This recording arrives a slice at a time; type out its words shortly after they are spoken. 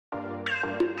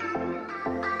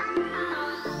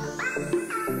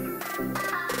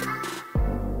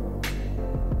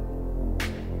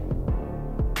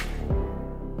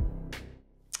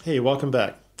Hey, welcome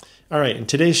back. All right, in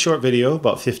today's short video,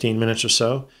 about 15 minutes or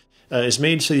so, is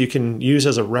made so you can use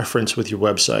as a reference with your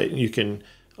website. You can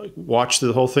watch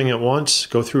the whole thing at once,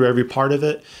 go through every part of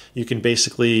it. You can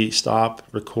basically stop,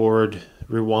 record,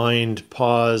 rewind,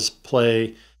 pause,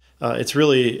 play. It's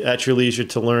really at your leisure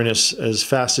to learn as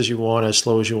fast as you want, as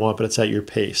slow as you want, but it's at your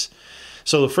pace.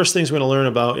 So the first things we're going to learn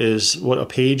about is what a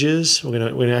page is. We're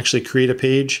going to actually create a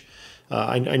page.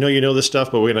 I know you know this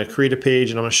stuff, but we're going to create a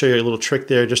page, and I'm going to show you a little trick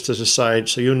there just as a side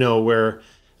so you know where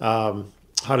how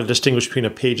to distinguish between a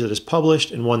page that is published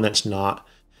and one that's not.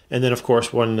 And then, of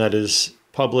course, one that is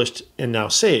published and now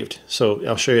saved. So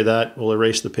I'll show you that. We'll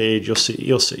erase the page. You'll see.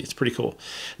 You'll see. It's pretty cool.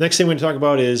 Next thing we're going to talk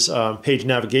about is page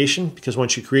navigation, because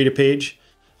once you create a page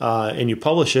and you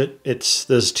publish it,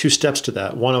 there's two steps to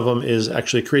that. One of them is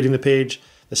actually creating the page.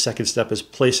 The second step is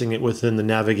placing it within the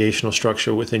navigational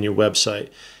structure within your website.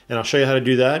 And I'll show you how to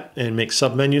do that and make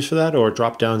submenus for that, or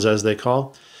drop downs as they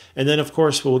call. And then, of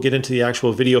course, we'll get into the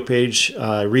actual video page.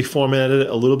 Reformatted it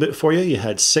a little bit for you. You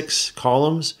had 6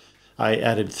 columns. I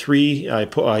added 3. I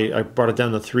brought it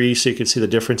down to 3 so you can see the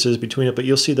differences between it, but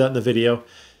you'll see that in the video.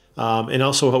 And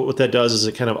also what that does is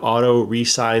it kind of auto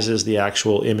resizes the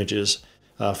actual images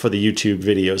for the YouTube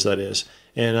videos, that is.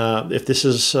 And if this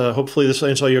is, hopefully this will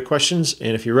answer all your questions.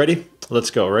 And if you're ready,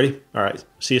 let's go. Ready? All right.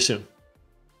 See you soon.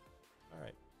 All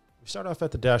right. We start off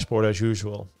at the dashboard as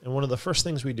usual. And one of the first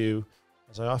things we do,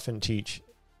 as I often teach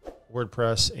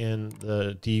WordPress and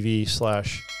the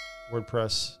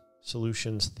Divi/WordPress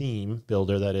Solutions theme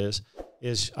builder, that is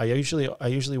I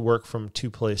usually work from 2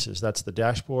 places. That's the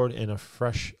dashboard and a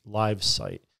fresh live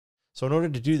site. So in order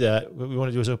to do that, what we want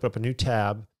to do is open up a new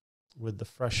tab with the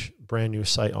fresh brand new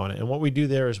site on it. And what we do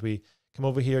there is we come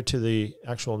over here to the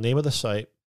actual name of the site,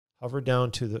 hover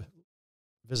down to the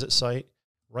visit site,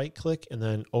 right click, and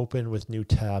then open with new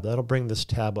tab. That'll bring this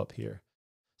tab up here.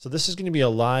 So this is going to be a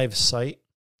live site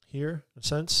here in a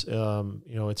sense.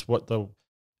 It's what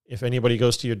if anybody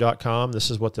goes to your .com, this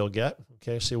is what they'll get.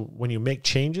 Okay. So when you make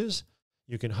changes,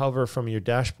 you can hover from your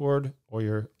dashboard or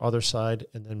your other side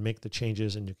and then make the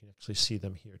changes, and you can actually see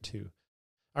them here too.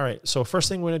 All right, so first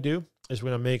thing we're going to do is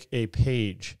we're going to make a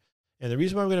page. And the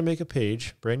reason why we're going to make a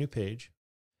page, brand new page,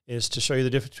 is to show you the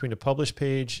difference between a published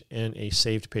page and a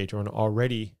saved page, or an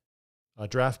already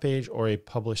draft page or a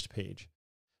published page.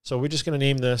 So we're just going to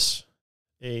name this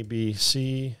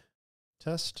ABC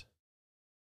test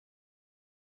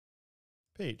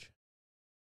page.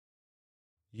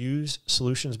 Use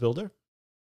Solutions Builder.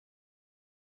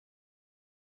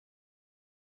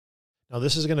 Now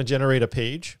this is going to generate a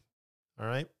page. All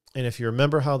right. And if you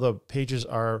remember how the pages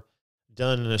are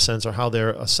done in a sense, or how they're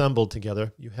assembled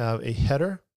together, you have a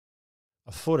header,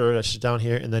 a footer that's just down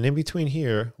here, and then in between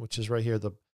here, which is right here,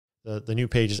 the new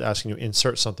page is asking you to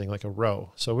insert something like a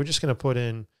row. So we're just going to put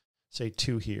in, say,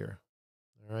 2 here.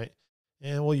 All right.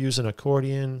 And we'll use an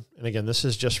accordion. And again, this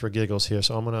is just for giggles here.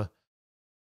 So I'm going to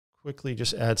quickly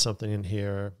just add something in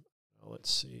here.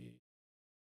 Let's see.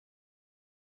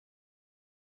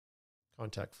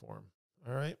 Contact form.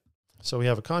 All right. So we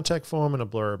have a contact form and a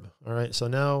blurb. All right. So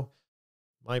now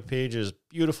my page is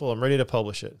beautiful. I'm ready to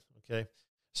publish it. Okay.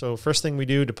 So first thing we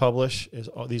do to publish is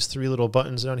all these 3 little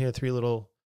buttons down here, the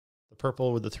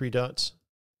purple with the 3 dots.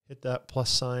 Hit that plus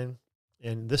sign.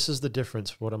 And this is the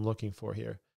difference, what I'm looking for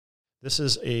here. This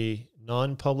is a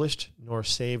non-published nor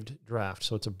saved draft.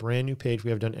 So it's a brand new page we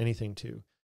haven't done anything to.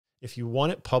 If you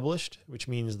want it published, which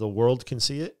means the world can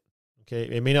see it, okay,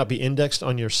 it may not be indexed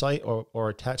on your site or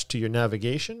attached to your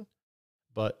navigation,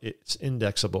 but it's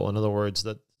indexable. In other words,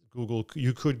 that Google,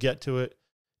 you could get to it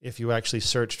if you actually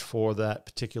searched for that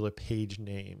particular page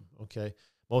name. Okay.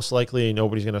 Most likely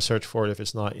nobody's going to search for it if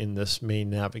it's not in this main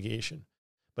navigation.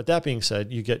 But that being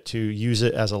said, you get to use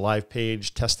it as a live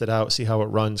page, test it out, see how it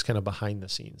runs kind of behind the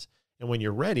scenes. And when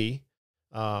you're ready,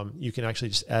 you can actually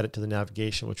just add it to the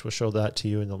navigation, which will show that to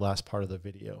you in the last part of the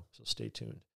video. So stay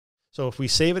tuned. So if we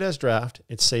save it as draft,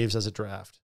 it saves as a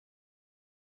draft.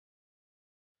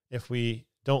 If we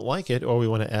don't like it, or we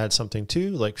want to add something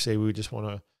to, like say we just want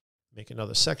to make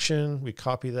another section, we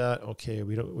copy that. Okay,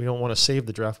 we don't want to save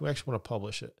the draft. We actually want to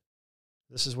publish it.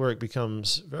 This is where it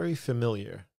becomes very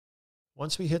familiar.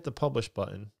 Once we hit the publish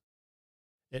button,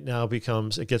 it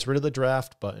gets rid of the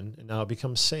draft button, and now it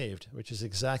becomes saved, which is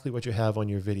exactly what you have on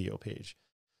your video page.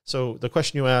 So the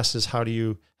question you asked is, how do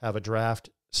you have a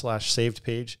draft/saved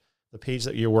page? The page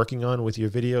that you're working on with your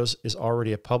videos is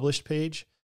already a published page.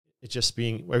 It's just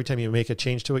every time you make a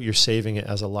change to it, you're saving it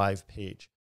as a live page.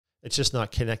 It's just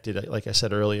not connected, like I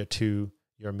said earlier, to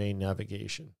your main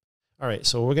navigation. All right,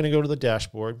 so we're going to go to the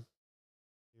dashboard.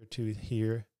 To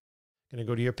here, going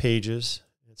to go to your pages,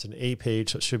 It's an A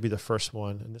page, so it should be the first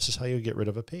one. And this is how you get rid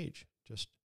of a page. Just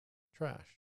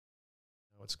trash.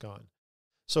 Now it's gone.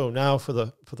 So now for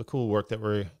the cool work that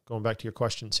we're going back to your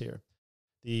questions here.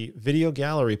 The video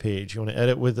gallery page, you want to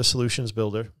edit with the Solutions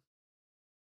Builder.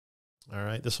 All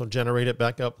right, this will generate it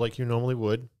back up like you normally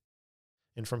would.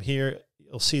 And from here,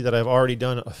 you'll see that I've already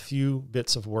done a few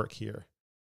bits of work here.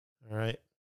 All right.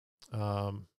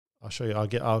 I'll show you.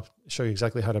 I'll show you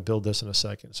exactly how to build this in a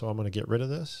second. So I'm going to get rid of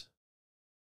this.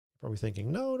 Probably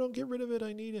thinking, no, don't get rid of it.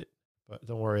 I need it. But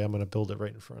don't worry, I'm going to build it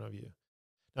right in front of you.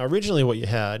 Now, originally what you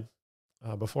had,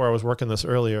 before I was working this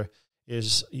earlier,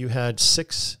 is you had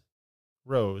 6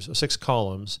 rows, or 6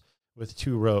 columns with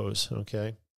 2 rows,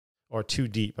 okay? Or 2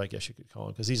 deep, I guess you could call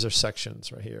them, because these are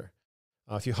sections right here.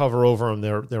 If you hover over them,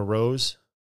 they're rows,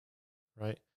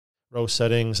 right? Row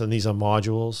settings, and these are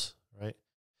modules, right?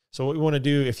 So what we want to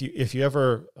do, if you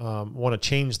ever want to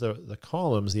change the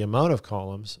columns, the amount of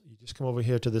columns, you just come over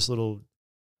here to this little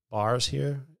bars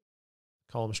here,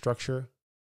 column structure,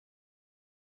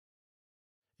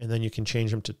 and then you can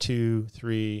change them to 2,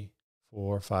 3,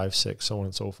 4, 5, 6, so on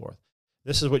and so forth.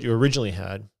 This is what you originally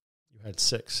had. You had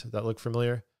 6. Does that look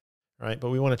familiar? All right,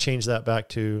 but we want to change that back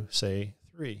to, say,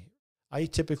 3. I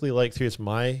typically like 3. It's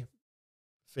my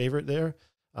favorite there.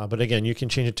 But again, you can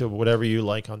change it to whatever you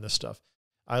like on this stuff.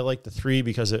 I like the 3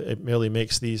 because it merely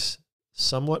makes these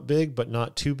somewhat big, but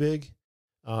not too big.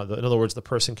 In other words, the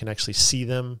person can actually see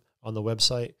them on the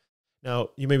website. Now,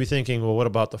 you may be thinking, well, what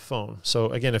about the phone?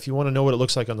 So again, if you want to know what it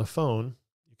looks like on the phone,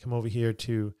 you come over here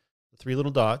to the 3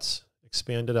 little dots,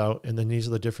 expand it out, and then these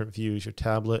are the different views, your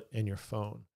tablet and your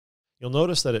phone. You'll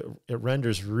notice that it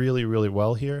renders really, really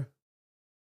well here.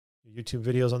 YouTube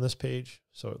videos on this page,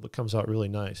 so it comes out really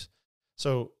nice.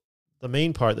 So the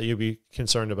main part that you'll be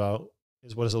concerned about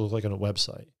is what does it look like on a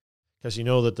website? Because you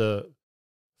know that the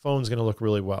phone's going to look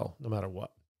really well no matter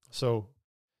what. So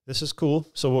this is cool.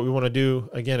 So what we want to do,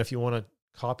 again, if you want to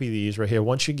copy these right here,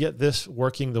 once you get this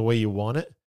working the way you want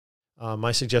it,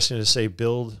 my suggestion is say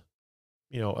build,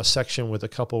 a section with a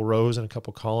couple rows and a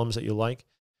couple columns that you like,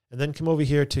 and then come over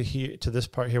here to this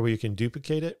part here where you can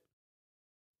duplicate it.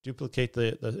 Duplicate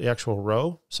the actual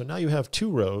row. So now you have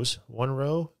 2 rows, 1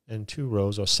 row and 2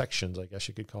 rows, or sections, I guess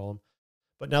you could call them.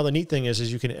 But now the neat thing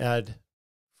is you can add,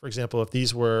 for example, if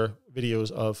these were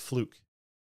videos of fluke,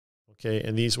 okay,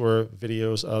 and these were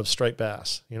videos of striped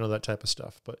bass, that type of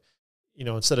stuff. But,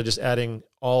 instead of just adding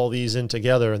all these in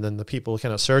together and then the people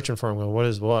kind of searching for them, going, what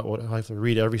is what? I have to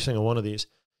read every single one of these.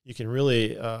 You can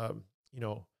really,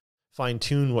 fine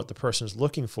tune what the person's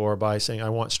looking for by saying, I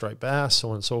want striped bass, so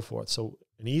on and so forth. So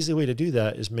an easy way to do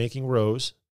that is making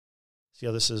rows. See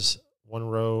how this is 1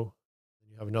 row,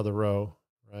 and you have another row,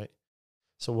 right?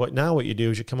 So what you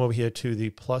do is you come over here to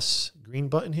the plus green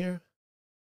button here.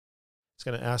 It's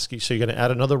going to ask you, so you're going to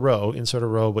add another row, insert a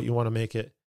row, but you want to make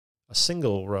it a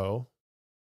single row.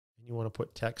 And you want to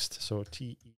put text, so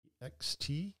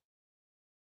T-E-X-T.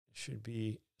 It should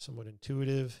be somewhat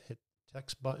intuitive. Hit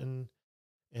text button,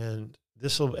 and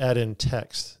this will add in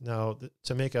text. Now,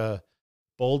 to make a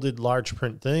bolded large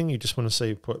print thing, you just want to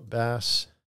say put bass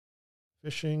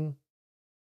fishing,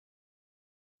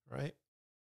 right?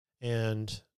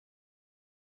 And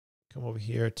come over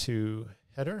here to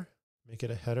header, make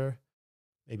it a header,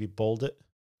 maybe bold it,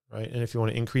 right? And if you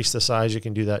want to increase the size, you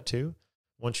can do that too.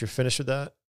 Once you're finished with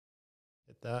that,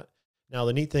 hit that. Now,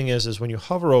 the neat thing is when you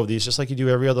hover over these, just like you do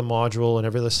every other module and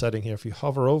every other setting here, if you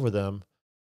hover over them,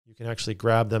 you can actually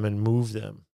grab them and move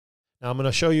them. Now, I'm going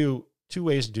to show you 2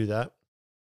 ways to do that.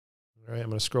 All right, I'm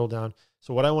going to scroll down.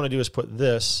 So what I want to do is put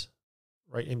this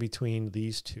right in between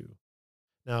these 2.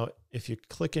 Now, if you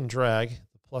click and drag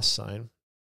the plus sign,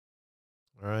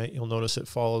 all right, you'll notice it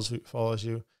follows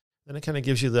you. Then it kind of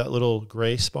gives you that little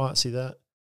gray spot. See that?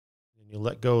 And you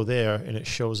let go there, and it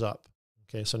shows up.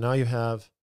 Okay, so now you have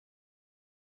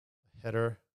a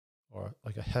header, or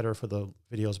like a header for the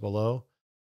videos below,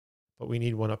 but we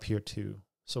need one up here too.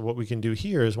 So what we can do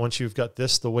here is once you've got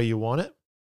this the way you want it,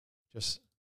 just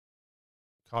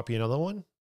copy another one,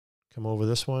 come over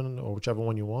this one, or whichever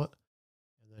one you want,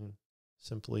 and then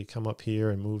simply come up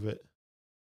here and move it.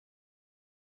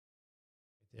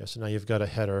 Yeah, so now you've got a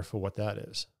header for what that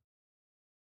is.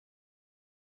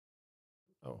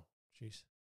 Oh, jeez.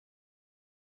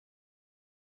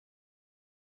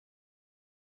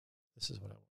 This is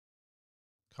what I want.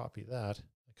 Copy that.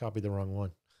 I copied the wrong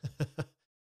one.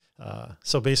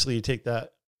 So basically you take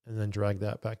that and then drag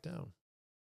that back down.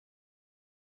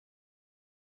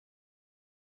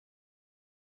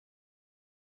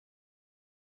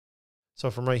 So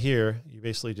from right here, you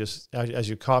basically just, as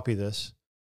you copy this,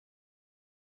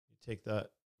 you take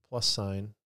that plus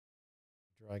sign,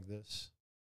 drag this,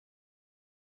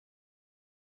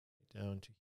 down to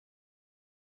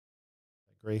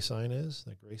the gray sign is,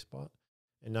 the gray spot.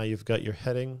 And now you've got your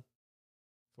heading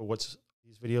for what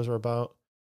these videos are about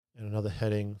and another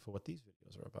heading for what these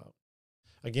videos are about.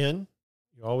 Again,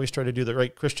 you always try to do the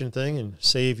right Christian thing and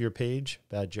save your page.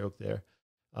 Bad joke there.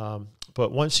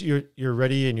 But once you're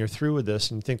ready and you're through with this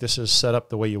and you think this is set up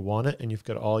the way you want it and you've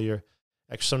got all your,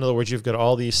 so in other words, you've got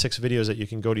all these 6 videos that you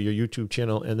can go to your YouTube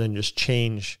channel and then just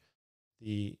change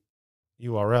the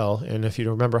URL. And if you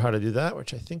remember how to do that,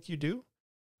 which I think you do,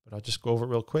 but I'll just go over it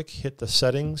real quick, hit the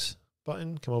settings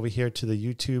button, come over here to the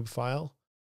YouTube file,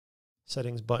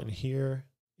 settings button here,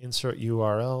 insert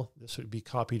URL. This would be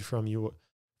copied from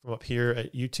up here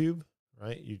at YouTube,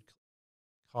 right? You'd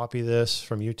copy this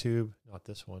from YouTube, not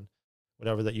this one,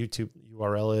 whatever that YouTube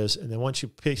URL is. And then once you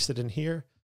paste it in here,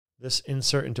 this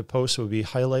insert into post will be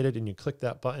highlighted and you click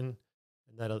that button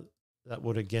and that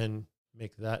would again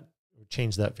make that, or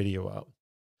change that video out.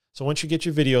 So once you get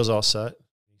your videos all set,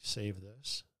 you save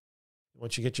this.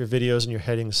 Once you get your videos and your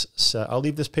headings set, I'll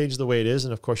leave this page the way it is.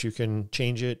 And of course you can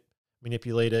change it,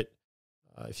 manipulate it.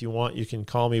 If you want, you can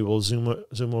call me. We'll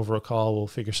zoom over a call. We'll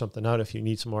figure something out. If you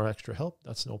need some more extra help,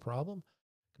 that's no problem.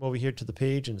 Come over here to the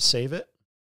page and save it.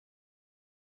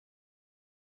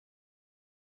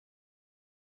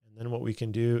 And then what we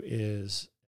can do is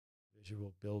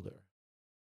Visual Builder.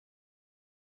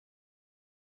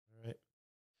 All right.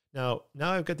 Now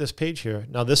I've got this page here.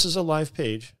 Now this is a live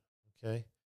page. Okay.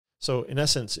 So in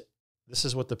essence, this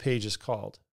is what the page is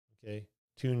called. Okay.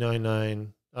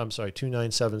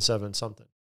 2977 something.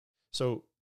 So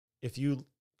if you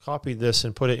copy this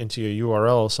and put it into your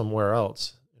URL somewhere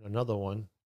else in another one,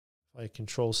 if I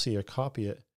Control C or copy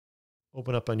it,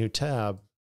 open up a new tab,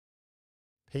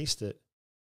 paste it,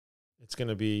 it's going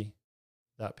to be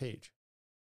that page.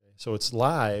 Okay. So it's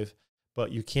live,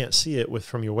 but you can't see it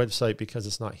from your website because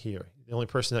it's not here. The only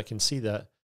person that can see that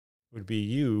would be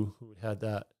you who had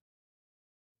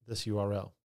this URL.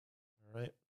 All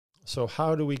right. So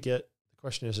how do we get, the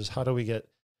question is how do we get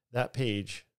that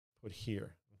page put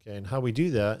here? Okay. And how we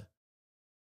do that,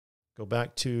 go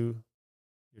back to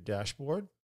your dashboard.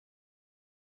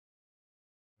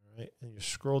 All right. And you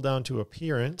scroll down to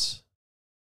Appearance.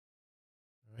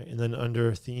 All right. And then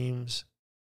under Themes,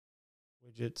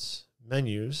 Widgets,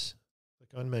 Menus, click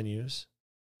on Menus.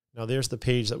 Now there's the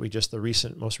page that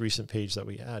the most recent page that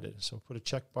we added. So put a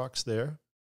checkbox there.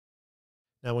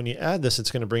 Now when you add this, it's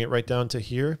going to bring it right down to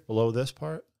here below this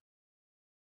part.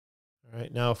 All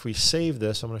right, now if we save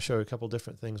this, I'm going to show you a couple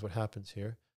different things, what happens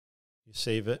here. You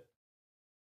save it.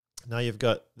 Now you've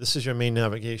got, this is your main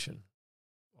navigation,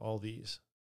 all these.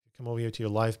 You come over here to your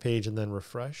live page and then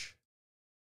refresh.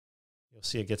 You'll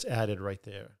see it gets added right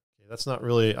there. Okay, that's not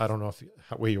really, I don't know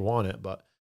where you want it, but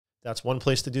that's one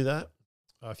place to do that.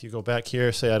 If you go back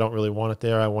here, say I don't really want it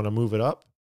there, I want to move it up.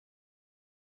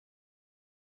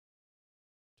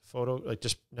 Photo, like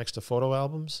just next to photo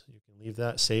albums, you can leave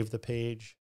that, save the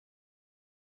page,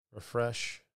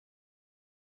 refresh.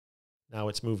 Now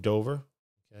it's moved over.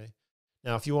 Okay.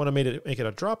 Now, if you want to make it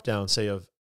a drop down, say of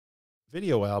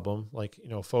video album, like,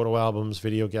 photo albums,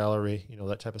 video gallery,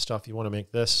 that type of stuff, you want to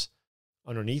make this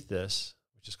underneath this,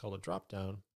 which is called a drop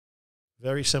down.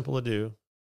 Very simple to do.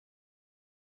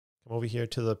 Come over here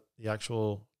to the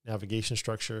actual navigation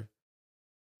structure.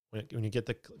 When you get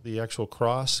the actual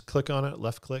cross, click on it,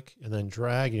 left click, and then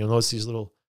drag. You'll notice these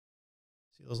little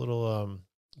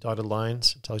dotted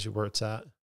lines. It tells you where it's at.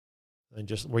 And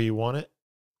just where you want it,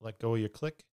 let go of your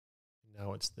click.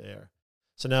 Now it's there.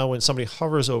 So now when somebody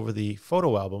hovers over the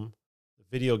photo album, the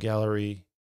video gallery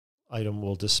item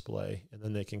will display, and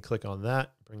then they can click on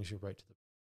that. It brings you right to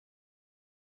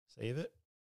save it.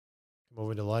 Come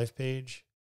over to live page.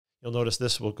 You'll notice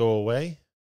this will go away.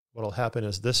 What will happen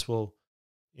is this will,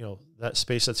 that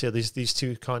space that's here, these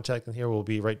two contacting here will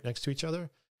be right next to each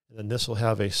other. And then this will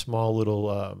have a small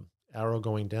little arrow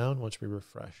going down once we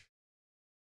refresh.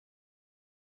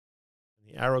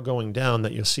 And the arrow going down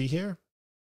that you'll see here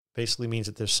basically means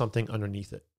that there's something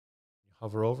underneath it. You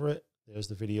hover over it. There's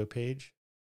the video page.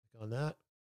 Click on that.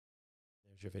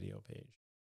 There's your video page.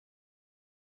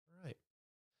 All right.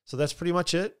 So that's pretty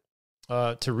much it.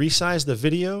 To resize the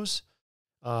videos,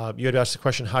 you had asked the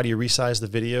question, how do you resize the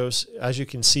videos? As you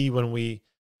can see, when we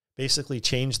basically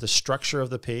change the structure of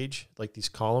the page, like these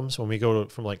columns, when we go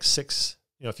from like 6,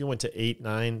 if you went to 8,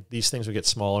 9, these things would get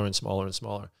smaller and smaller and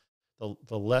smaller.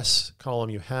 The less column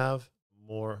you have,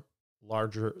 the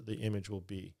larger the image will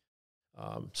be.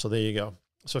 So there you go.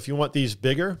 So if you want these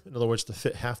bigger, in other words, to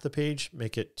fit half the page,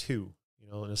 make it 2,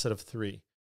 instead of 3,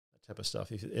 that type of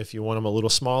stuff. If you want them a little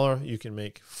smaller, you can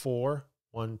make 4,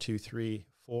 1, 2, 3,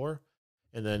 4.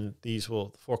 And then these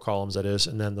 4 columns, that is,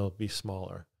 and then they'll be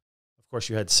smaller. course,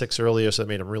 you had 6 earlier, so that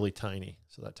made them really tiny.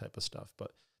 So that type of stuff.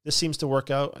 But this seems to work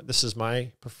out. This is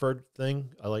my preferred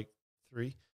thing. I like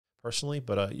 3 personally,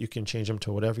 but you can change them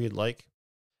to whatever you'd like.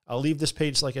 I'll leave this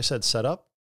page, like I said, set up.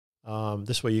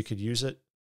 This way you could use it.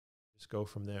 Just go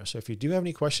from there. So if you do have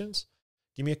any questions,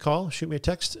 give me a call, shoot me a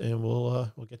text, and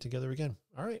we'll get together again.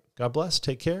 All right. God bless.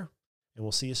 Take care, and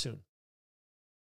we'll see you soon.